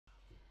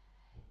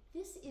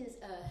This is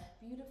a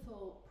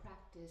beautiful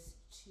practice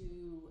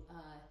to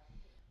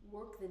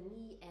work the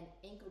knee and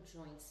ankle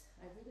joints.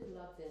 I really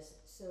love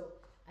this.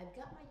 So I've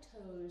got my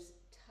toes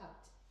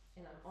tucked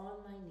and I'm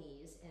on my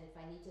knees, and if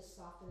I need to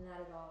soften that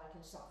at all, I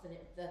can soften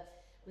it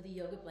with a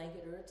yoga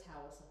blanket or a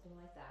towel, something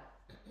like that.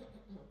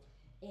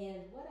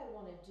 And what I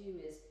want to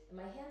do is,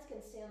 my hands can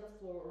stay on the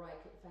floor, or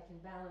if I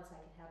can balance, I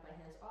can have my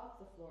hands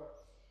off the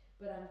floor.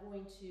 But I'm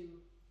going to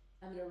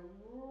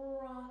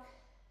rock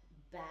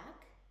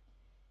back,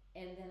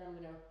 and then I'm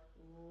going to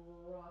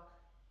rock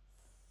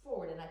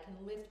forward, and I can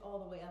lift all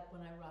the way up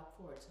when I rock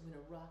forward. So I'm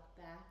going to rock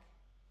back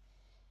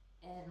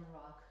and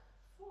rock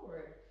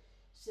forward.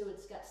 So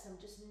it's got some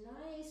just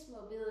nice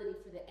mobility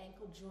for the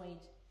ankle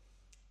joint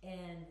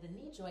and the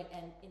knee joint,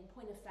 and in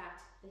point of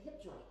fact, the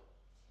hip joint.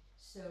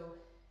 So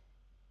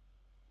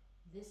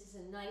this is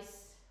a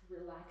nice,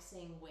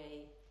 relaxing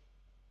way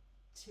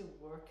to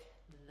work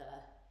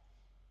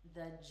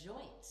the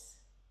joints.